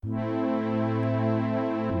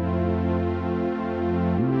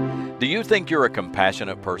Do you think you're a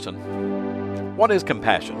compassionate person? What is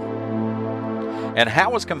compassion? And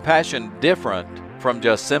how is compassion different from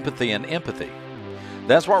just sympathy and empathy?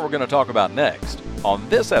 That's what we're going to talk about next on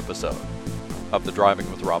this episode of the Driving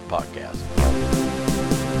with Rob podcast.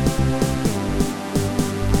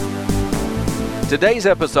 Today's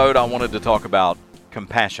episode, I wanted to talk about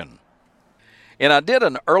compassion. And I did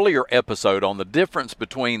an earlier episode on the difference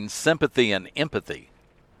between sympathy and empathy,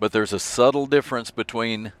 but there's a subtle difference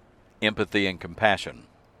between empathy and compassion.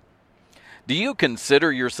 Do you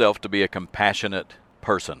consider yourself to be a compassionate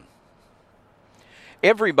person?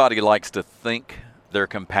 Everybody likes to think they're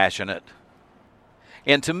compassionate.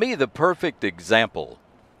 And to me, the perfect example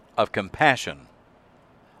of compassion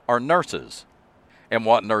are nurses and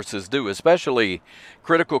what nurses do, especially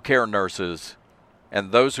critical care nurses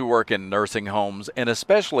and those who work in nursing homes, and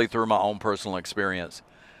especially through my own personal experience,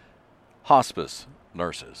 hospice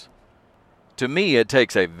nurses. To me, it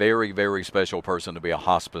takes a very, very special person to be a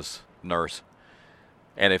hospice nurse.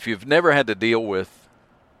 And if you've never had to deal with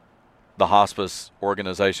the hospice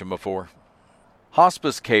organization before,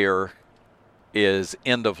 hospice care is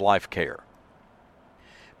end-of-life care.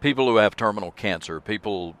 People who have terminal cancer,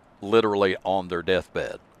 people literally on their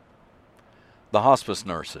deathbed. The hospice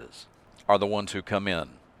nurses are the ones who come in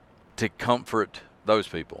to comfort those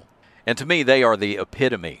people. And to me, they are the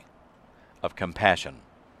epitome of compassion.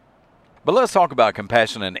 But let's talk about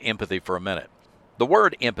compassion and empathy for a minute. The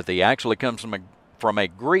word empathy actually comes from a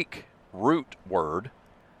Greek root word,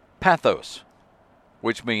 pathos,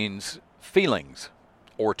 which means feelings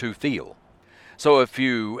or to feel. So if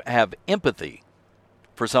you have empathy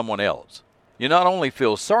for someone else, you not only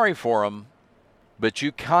feel sorry for them, but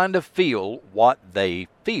you kind of feel what they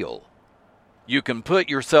feel. You can put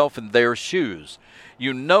yourself in their shoes.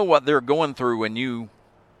 You know what they're going through, and you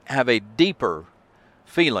have a deeper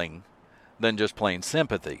feeling than just plain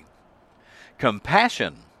sympathy.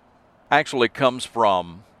 Compassion actually comes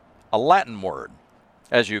from a Latin word.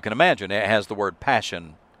 As you can imagine, it has the word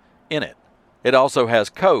passion in it. It also has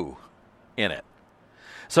co in it.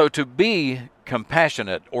 So to be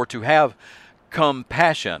compassionate or to have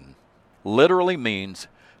compassion literally means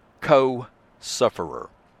co-sufferer.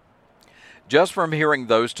 Just from hearing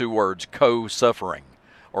those two words, co-suffering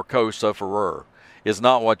or co-sufferer, is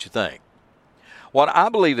not what you think. What I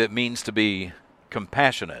believe it means to be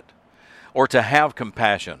compassionate or to have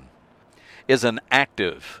compassion is an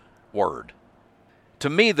active word. To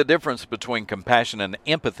me, the difference between compassion and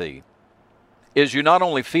empathy is you not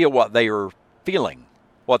only feel what they are feeling,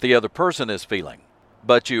 what the other person is feeling,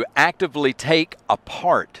 but you actively take a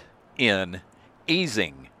part in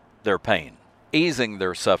easing their pain, easing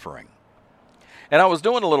their suffering. And I was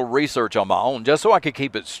doing a little research on my own just so I could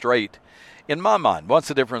keep it straight in my mind. What's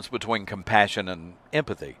the difference between compassion and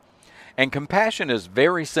empathy? And compassion is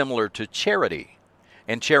very similar to charity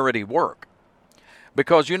and charity work,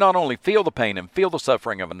 because you not only feel the pain and feel the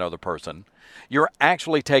suffering of another person, you're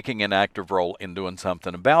actually taking an active role in doing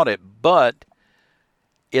something about it. But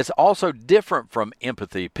it's also different from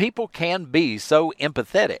empathy. People can be so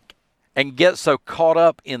empathetic and get so caught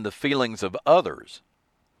up in the feelings of others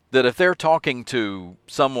that if they're talking to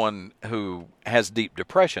someone who has deep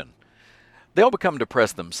depression, they'll become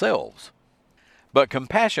depressed themselves. But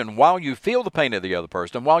compassion, while you feel the pain of the other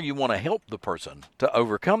person, while you want to help the person to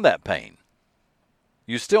overcome that pain,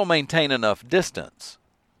 you still maintain enough distance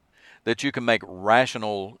that you can make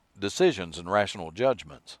rational decisions and rational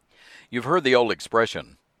judgments. You've heard the old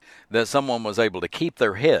expression that someone was able to keep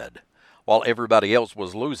their head while everybody else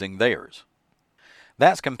was losing theirs.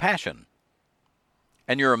 That's compassion.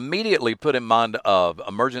 And you're immediately put in mind of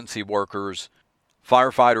emergency workers,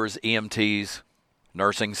 firefighters, EMTs,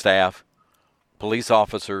 nursing staff, police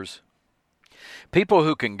officers, people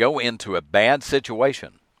who can go into a bad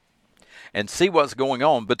situation and see what's going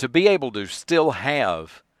on, but to be able to still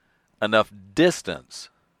have enough distance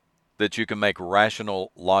that you can make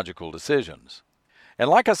rational, logical decisions. And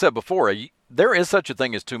like I said before, there is such a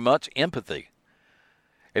thing as too much empathy.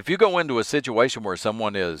 If you go into a situation where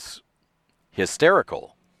someone is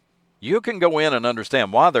hysterical, you can go in and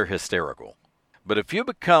understand why they're hysterical. But if you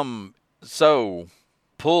become so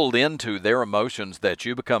pulled into their emotions that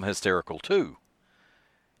you become hysterical too,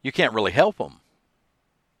 you can't really help them.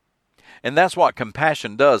 And that's what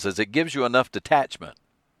compassion does, is it gives you enough detachment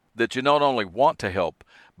that you not only want to help,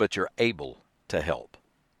 but you're able to help.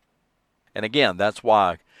 And again, that's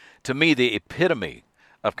why, to me, the epitome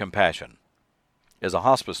of compassion is a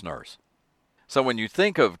hospice nurse. So when you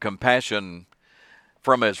think of compassion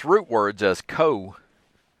from its root words as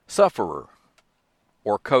co-sufferer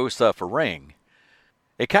or co-suffering,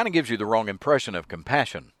 it kind of gives you the wrong impression of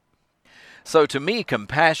compassion. So to me,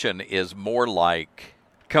 compassion is more like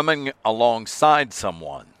coming alongside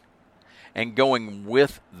someone and going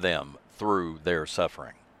with them through their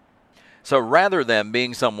suffering. So rather than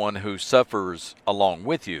being someone who suffers along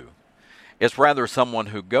with you, it's rather someone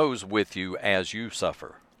who goes with you as you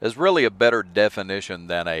suffer. Is really a better definition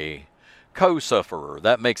than a co-sufferer.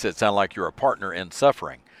 That makes it sound like you're a partner in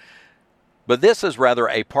suffering. But this is rather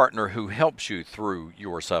a partner who helps you through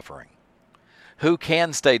your suffering, who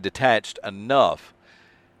can stay detached enough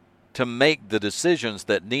to make the decisions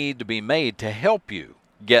that need to be made to help you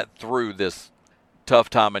get through this tough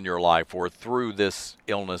time in your life or through this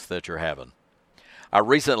illness that you're having. I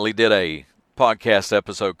recently did a podcast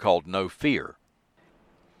episode called No Fear.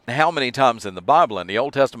 How many times in the Bible, in the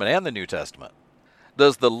Old Testament and the New Testament,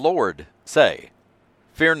 does the Lord say,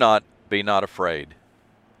 "Fear not, be not afraid"?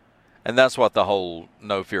 And that's what the whole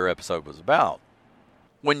No Fear episode was about.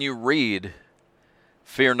 When you read,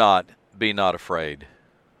 "Fear not, be not afraid,"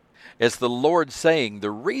 it's the Lord saying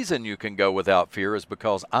the reason you can go without fear is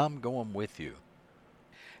because I'm going with you.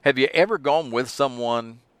 Have you ever gone with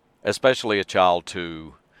someone, especially a child,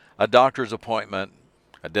 to a doctor's appointment,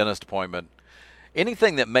 a dentist appointment,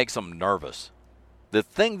 anything that makes them nervous? The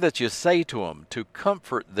thing that you say to them to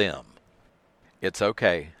comfort them, "It's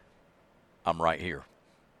okay. I'm right here.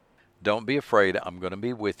 Don't be afraid. I'm going to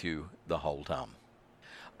be with you the whole time.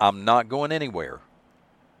 I'm not going anywhere.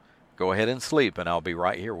 Go ahead and sleep, and I'll be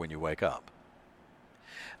right here when you wake up."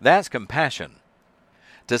 That's compassion.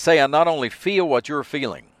 To say, I not only feel what you're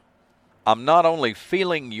feeling, I'm not only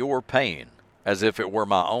feeling your pain as if it were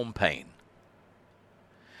my own pain,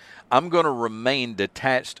 I'm going to remain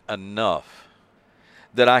detached enough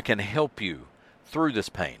that I can help you through this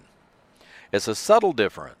pain. It's a subtle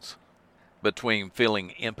difference between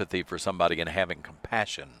feeling empathy for somebody and having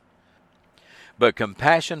compassion. But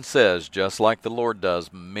compassion says, just like the Lord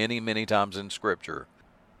does many, many times in Scripture,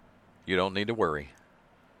 you don't need to worry.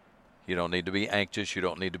 You don't need to be anxious. You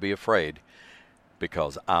don't need to be afraid,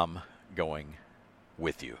 because I'm going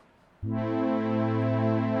with you.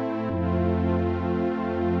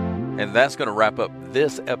 And that's going to wrap up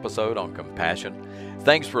this episode on compassion.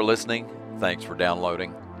 Thanks for listening. Thanks for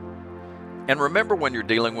downloading. And remember, when you're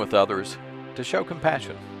dealing with others, to show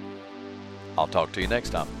compassion. I'll talk to you next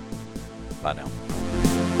time. Bye now.